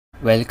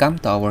Welcome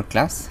to our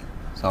class.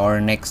 So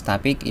our next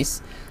topic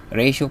is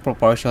ratio,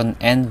 proportion,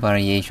 and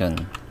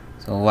variation.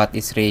 So what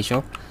is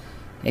ratio?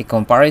 A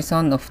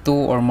comparison of two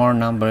or more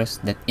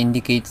numbers that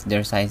indicates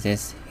their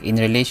sizes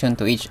in relation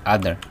to each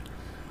other.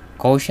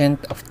 Quotient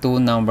of two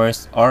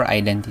numbers or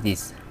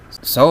identities.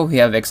 So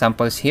we have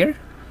examples here.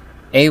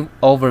 A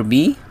over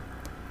B,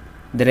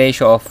 the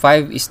ratio of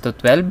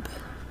 5:12,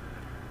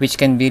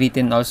 which can be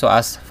written also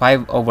as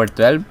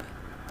 5/12.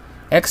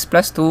 X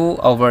plus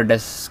 2 over the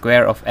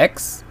square of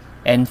x,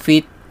 and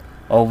feet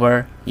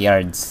over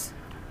yards.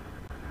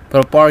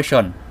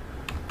 Proportion.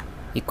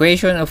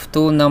 Equation of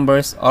two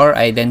numbers or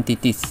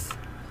identities.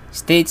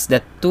 States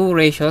that two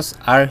ratios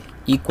are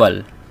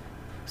equal.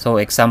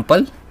 So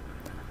example,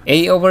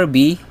 A over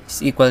B is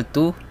equal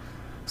to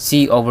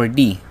C over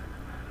D.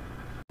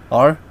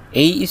 Or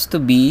A is to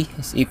B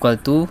is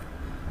equal to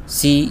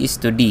C is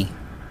to D.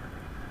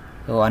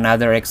 So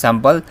another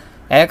example,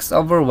 X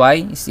over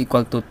Y is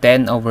equal to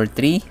 10 over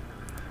 3.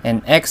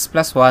 And x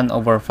plus 1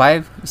 over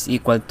 5 is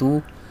equal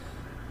to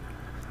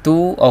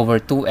 2 over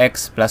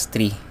 2x plus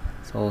 3.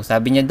 So,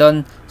 sabi niya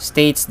doon,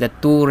 states that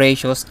two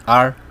ratios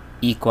are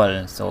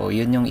equal. So,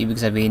 yun yung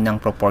ibig sabihin ng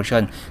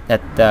proportion.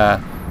 That,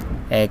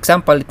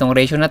 example, itong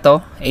ratio na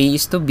to, A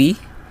is to B.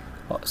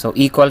 So,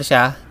 equal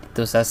siya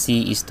dito sa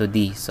C is to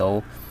D. So,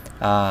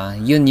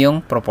 yun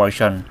yung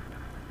proportion.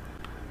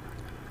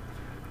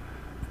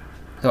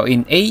 So,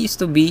 in A is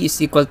to B is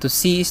equal to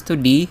C is to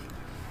D,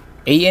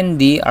 A and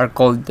D are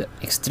called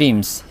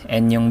extremes,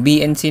 and yung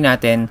B and C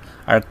natin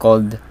are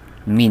called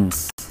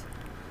means.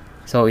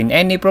 So, in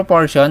any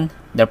proportion,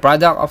 the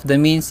product of the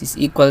means is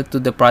equal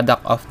to the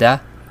product of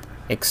the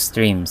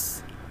extremes.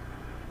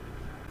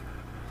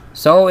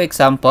 So,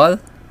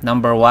 example,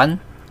 number 1,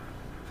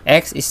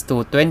 x is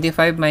to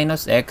 25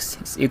 minus x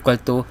is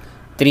equal to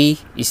 3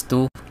 is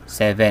to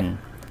 7.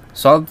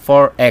 Solve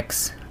for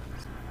x.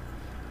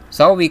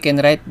 So, we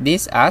can write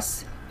this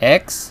as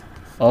x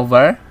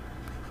over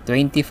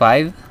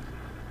 25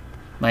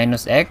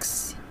 minus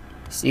x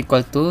is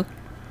equal to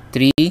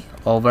 3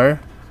 over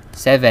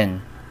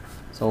 7.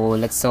 So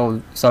let's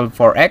solve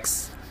for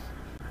x.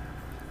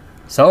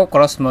 So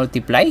cross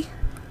multiply.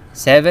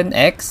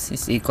 7x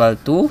is equal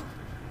to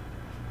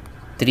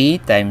 3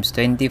 times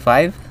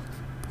 25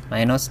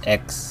 minus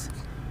x.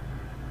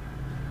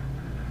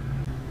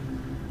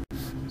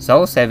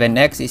 So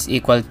 7x is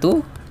equal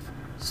to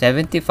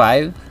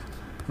 75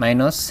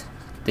 minus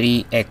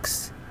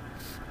 3x.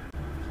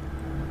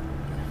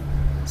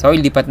 So,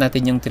 ilipat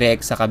natin yung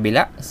 3x sa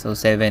kabila. So,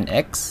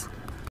 7x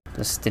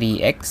plus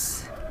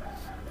 3x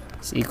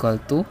is equal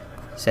to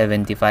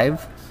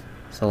 75.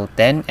 So,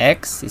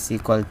 10x is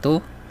equal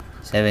to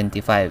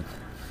 75.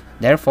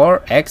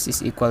 Therefore, x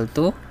is equal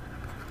to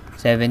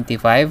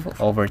 75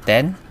 over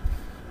 10,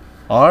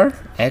 or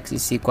x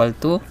is equal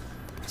to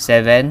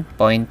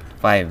 7.5.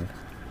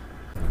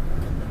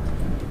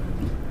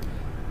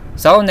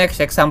 So,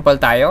 next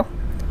example tayo.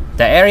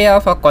 The area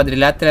of a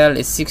quadrilateral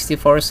is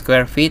 64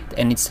 square feet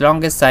and its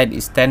longest side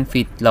is 10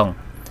 feet long.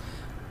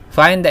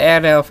 Find the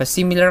area of a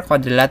similar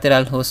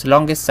quadrilateral whose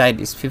longest side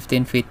is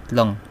 15 feet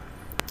long.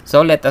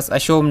 So, let us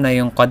assume na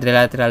yung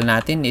quadrilateral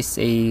natin is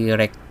a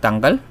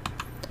rectangle.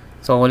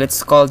 So,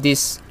 let's call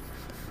this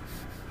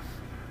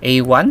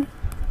A1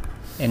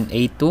 and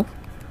A2,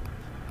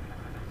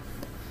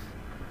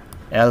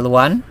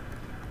 L1,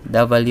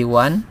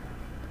 W1,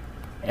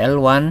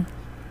 L1,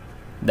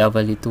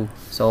 W2.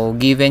 So,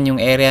 given yung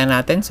area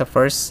natin sa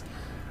first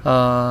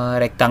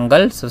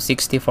rectangle, so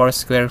 64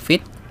 square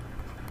feet.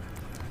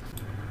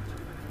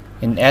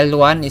 And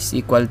L1 is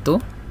equal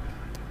to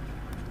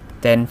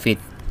 10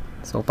 feet.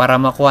 So, para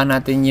makuha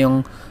natin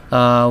yung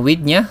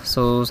width niya,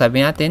 so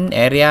sabi natin,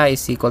 area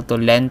is equal to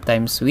length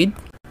times width.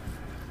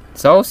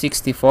 So,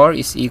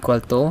 64 is equal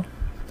to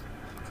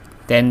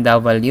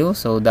 10W.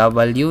 So,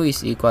 W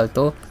is equal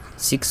to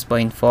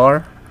 6.4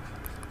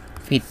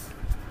 feet.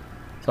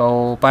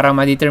 So, para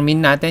ma-determine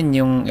natin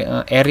yung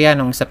area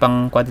ng isa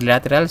pang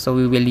quadrilateral, so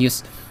we will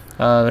use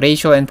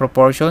ratio and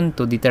proportion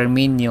to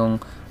determine yung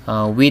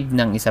width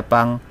ng isa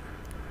pang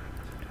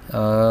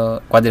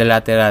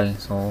quadrilateral.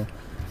 So,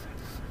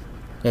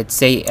 let's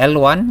say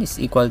L1 is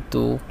equal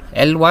to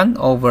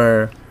L1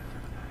 over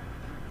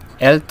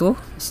L2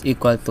 is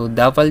equal to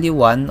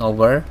W1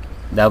 over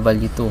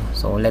W2.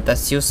 So, let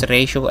us use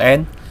ratio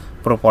and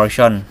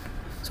proportion.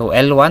 So,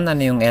 L1,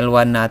 ano yung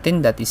L1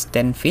 natin? That is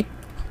 10 feet.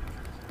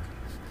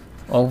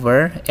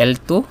 Over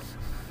L2.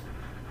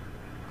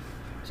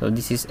 So,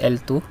 this is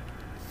L2.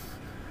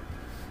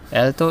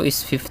 L2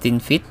 is 15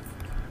 feet.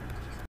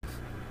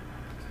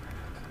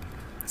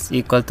 It's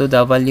equal to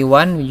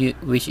W1,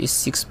 which is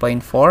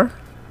 6.4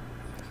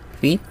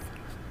 feet.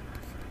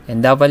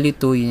 And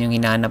W2, yun yung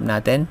hinahanap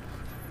natin.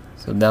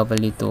 So,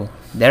 W2.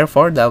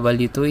 Therefore,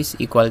 W2 is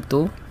equal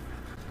to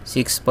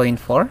 6.4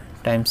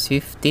 times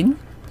 15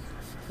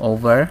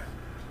 over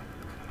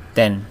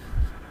 10.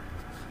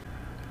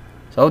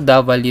 So,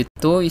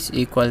 W2 is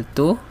equal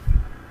to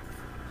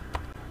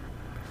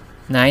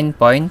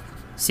 9.6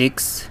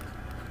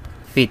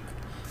 feet.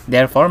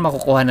 Therefore,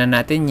 makukuha na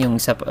natin yung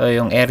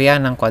area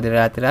ng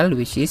quadrilateral,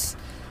 which is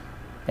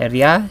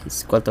area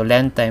is equal to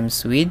length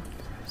times width.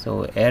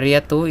 So,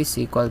 area 2 is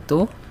equal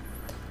to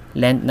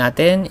length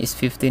natin is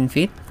 15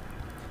 feet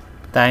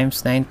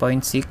times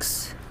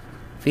 9.6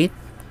 feet.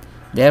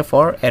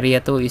 Therefore, area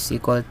 2 is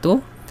equal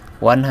to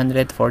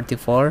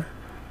 144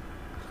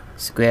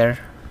 square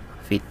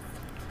feet.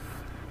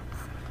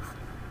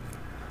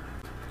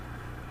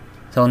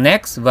 So,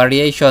 next,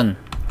 variation.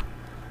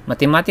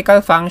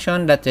 Mathematical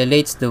function that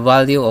relates the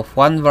value of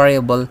one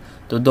variable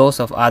to those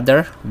of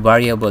other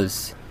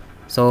variables.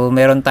 So,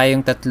 meron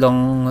tayong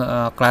tatlong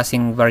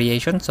klaseng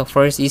variation. So,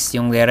 first is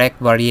yung direct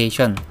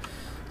variation.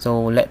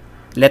 So,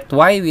 let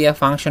y be a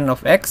function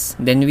of x,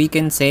 then we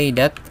can say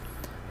that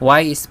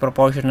y is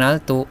proportional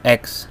to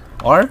x,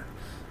 or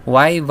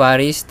y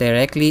varies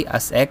directly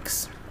as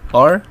x,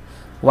 or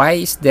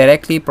y is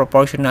directly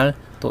proportional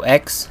to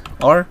x,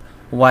 or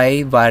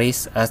y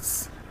varies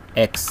as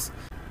x.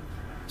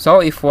 So,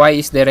 if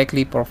y is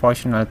directly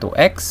proportional to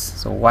x,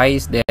 so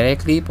y is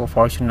directly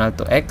proportional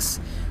to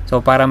x. So,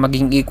 para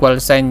maging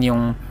equal sign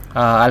yung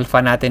alpha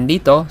natin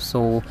dito,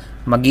 so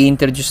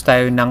mag-i-introduce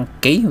tayo ng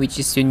k, which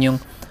is yun yung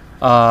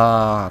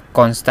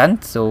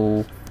constant.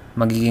 So,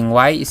 magiging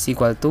y is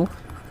equal to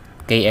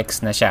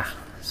kx na siya.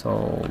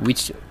 So,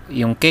 which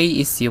yung k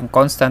is yung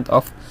constant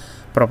of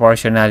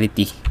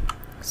proportionality.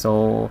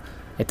 So,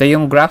 ito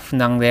yung graph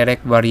ng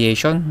direct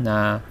variation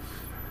na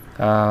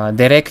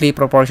directly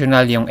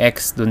proportional yung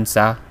x dun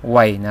sa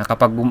y, na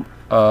kapag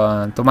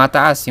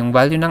tumataas yung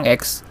value ng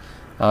x,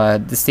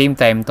 at the same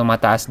time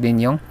tumataas din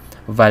yung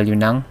value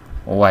ng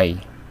y.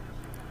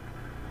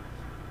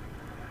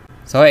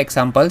 So,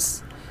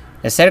 examples.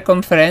 The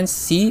circumference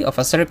c of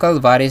a circle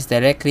varies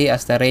directly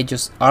as the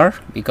radius r,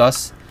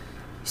 because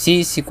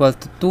c is equal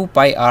to 2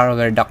 pi r,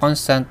 where the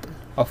constant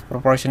of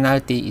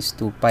proportionality is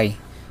 2 pi.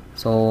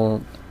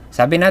 So,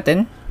 sabi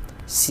natin,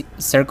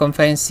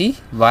 circumference c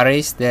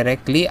varies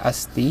directly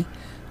as the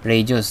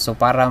radius. So,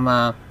 para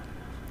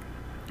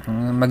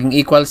maging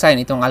equal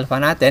sign itong alpha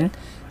natin,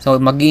 so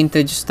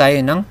mag-introduce tayo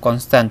ng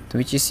constant,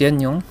 which is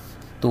yun yung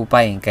 2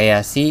 pi.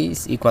 Kaya c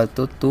is equal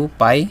to 2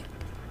 pi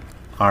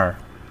r.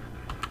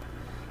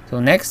 So,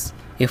 next,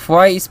 if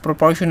y is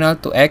proportional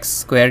to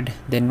x squared,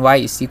 then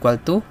y is equal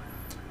to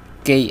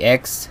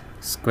kx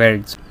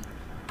squared.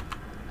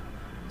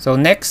 So,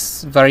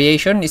 next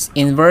variation is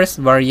inverse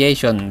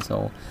variation.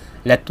 So,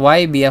 let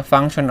y be a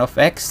function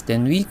of x,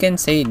 then we can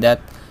say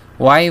that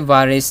y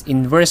varies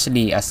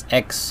inversely as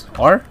x,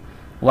 or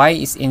y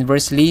is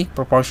inversely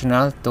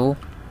proportional to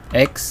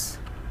x.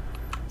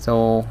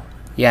 So,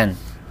 yan.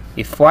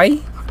 If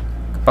y,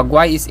 kapag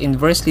y is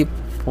inversely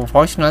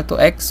proportional to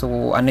x,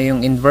 so ano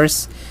yung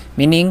inverse?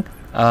 Meaning,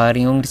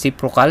 yung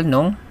reciprocal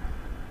nung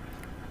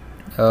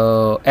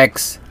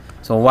x.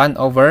 So, 1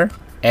 over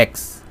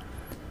x.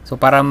 So,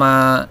 para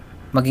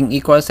maging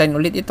equal sign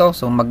ulit ito,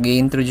 so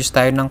mag-introduce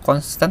tayo ng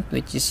constant,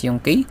 which is yung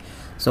k.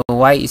 So,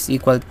 y is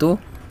equal to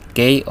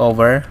k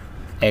over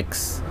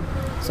x.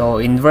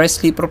 So,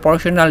 inversely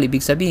proportional,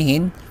 ibig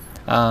sabihin,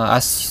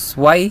 as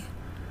y,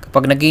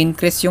 kapag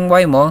nag-increase yung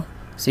y mo,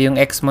 so yung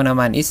x mo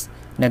naman is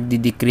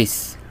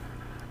nagdi-decrease.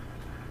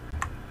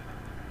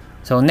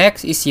 So,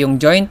 next is yung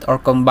joint or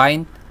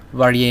combined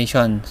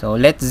variation. So,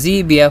 let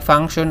z be a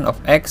function of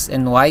x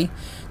and y,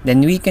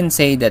 then we can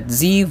say that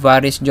z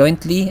varies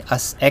jointly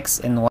as x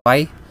and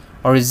y,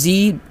 or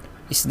z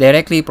is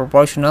directly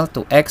proportional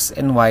to x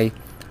and y,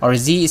 or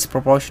z is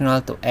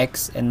proportional to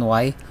x and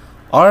y,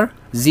 or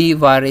z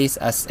varies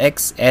as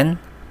x and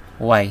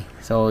y.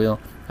 So, yung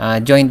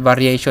joint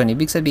variation,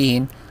 ibig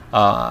sabihin,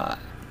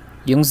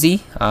 yung z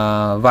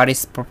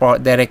varies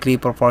directly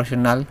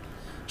proportional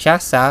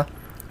siya sa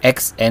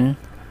x and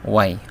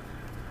y.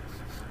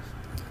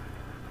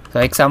 So,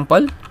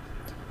 example,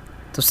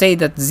 to say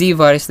that z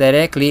varies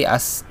directly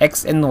as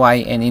x and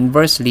y and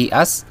inversely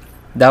as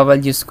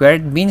w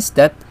squared means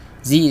that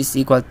z is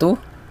equal to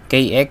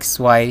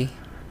kxy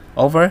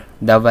over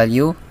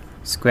w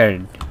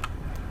squared.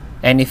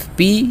 And if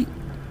p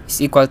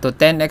is equal to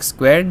 10x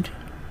squared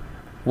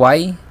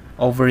y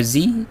over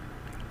z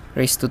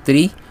raised to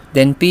 3,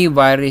 then p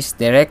varies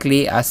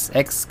directly as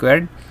x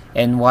squared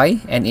and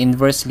y and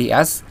inversely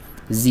as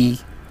z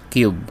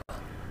cubed.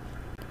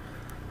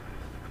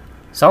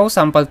 So,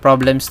 sample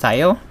problems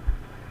tayo.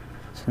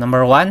 So,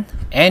 number 1,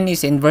 n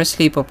is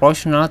inversely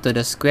proportional to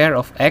the square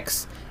of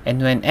x,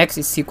 and when x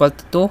is equal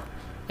to 2,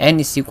 n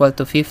is equal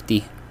to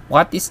 50.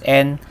 What is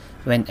n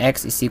when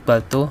x is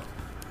equal to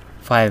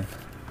 5?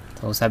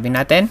 So, sabi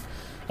natin,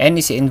 n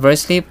is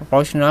inversely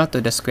proportional to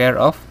the square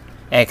of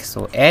x.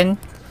 So, n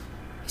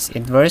is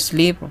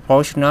inversely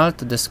proportional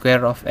to the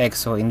square of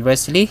x. So,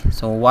 inversely,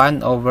 so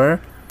 1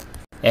 over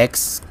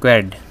x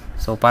squared.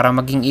 So, para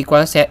maging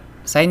equal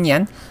sign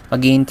yan,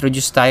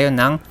 mag-i-introduce tayo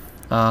ng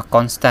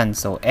constant.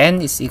 So,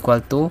 n is equal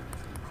to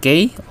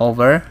k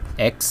over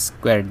x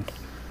squared.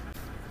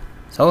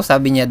 So,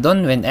 sabi niya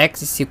doon, when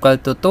x is equal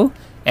to 2,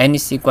 n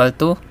is equal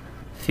to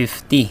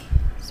 50.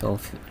 So,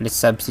 let's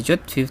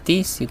substitute.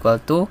 50 is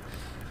equal to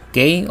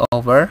k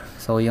over,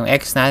 so yung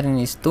x natin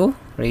is 2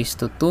 raised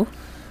to 2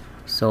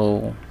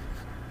 So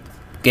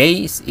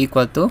K is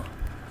equal to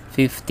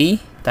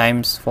 50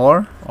 times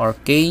 4, or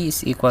K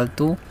is equal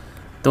to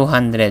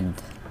 200.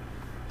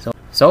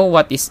 So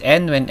what is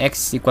N when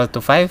X is equal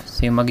to 5?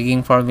 So yung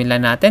magiging formula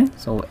natin,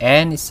 so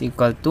N is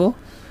equal to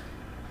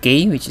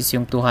K, which is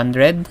yung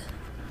 200,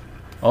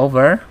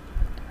 over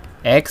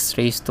X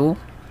raised to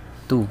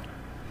 2.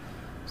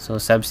 So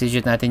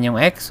substitute natin yung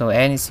X. So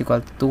N is equal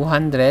to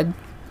 200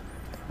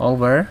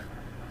 over,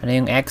 ano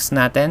yung X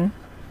natin?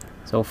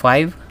 So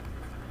 5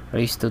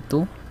 raised to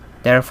 2.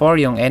 Therefore,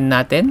 yung N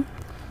natin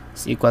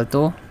is equal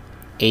to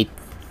 8.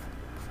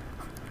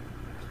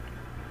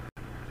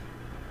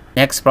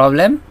 Next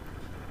problem.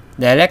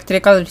 The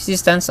electrical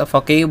resistance of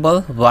a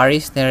cable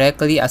varies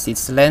directly as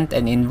its length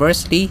and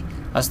inversely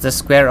as the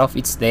square of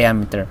its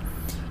diameter.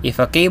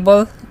 If a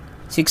cable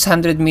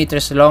 600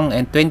 meters long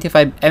and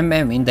 25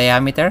 mm in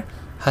diameter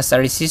has a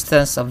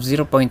resistance of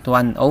 0.1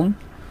 ohm,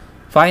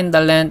 find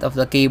the length of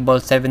the cable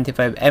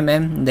 75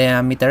 mm in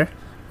diameter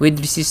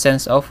with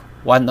resistance of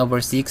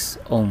 1/6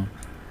 ohm.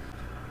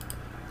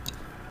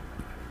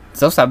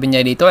 So sabi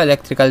niya dito,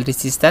 electrical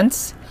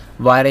resistance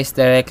varies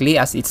directly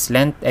as its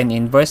length and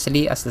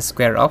inversely as the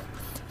square of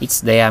its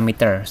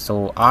diameter.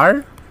 So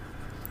R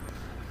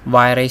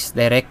varies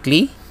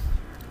directly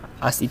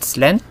as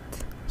its length,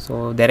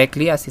 so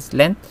directly as its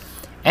length,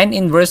 and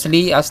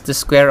inversely as the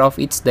square of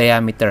its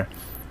diameter.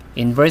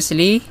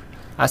 Inversely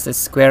as the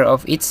square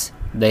of its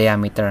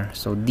diameter.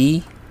 So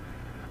D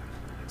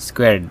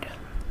squared.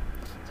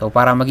 So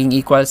para maging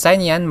equal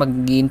sign yan,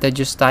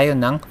 mag-introduce tayo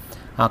ng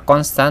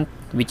constant,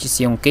 which is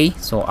yung K.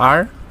 So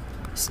R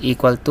is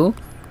equal to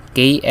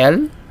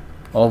KL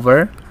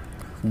over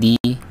D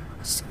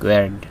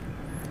squared.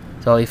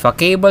 So if a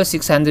cable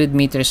 600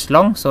 meters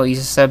long, so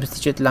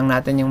isa-substitute lang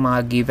natin yung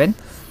mga given.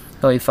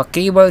 So if a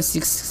cable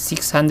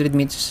 600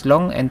 meters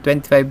long and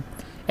 25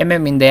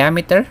 mm in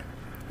diameter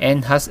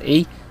and has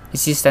a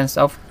resistance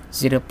of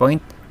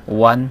 0.1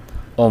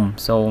 ohm.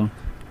 So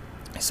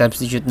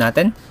substitute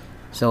natin.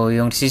 So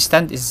yung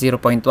resistance is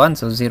 0.1.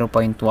 So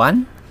 0.1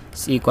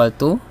 is equal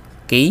to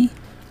K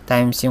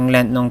times yung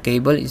length ng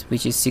cable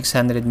which is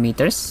 600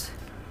 meters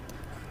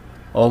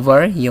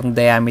over yung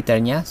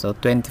diameter niya. So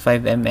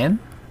 25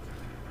 mm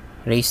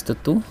raised to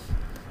 2.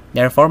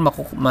 Therefore,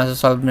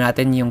 masosolve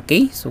natin yung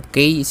K. So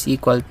K is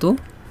equal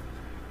to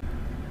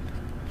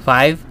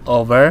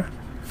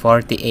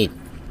 5/48.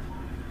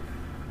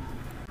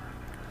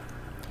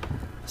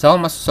 So,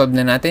 masosolve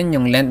na natin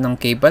yung length ng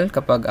cable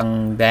kapag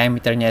ang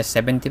diameter niya is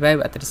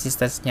 75 at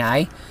resistance niya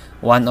ay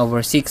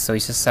 1/6. So,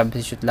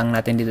 isa-substitute lang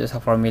natin dito sa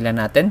formula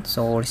natin.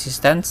 So,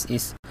 resistance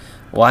is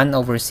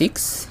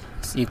 1/6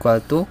 is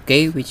equal to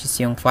K, which is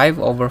yung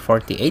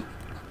 5/48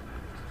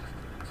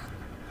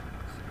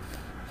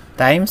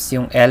 times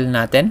yung L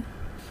natin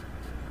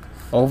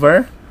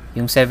over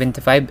yung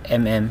 75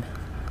 mm.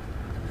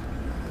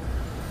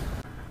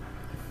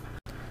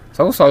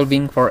 So,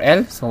 solving for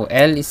L. So,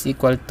 L is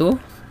equal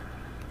to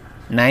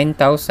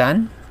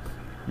 9,000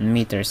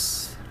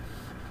 meters.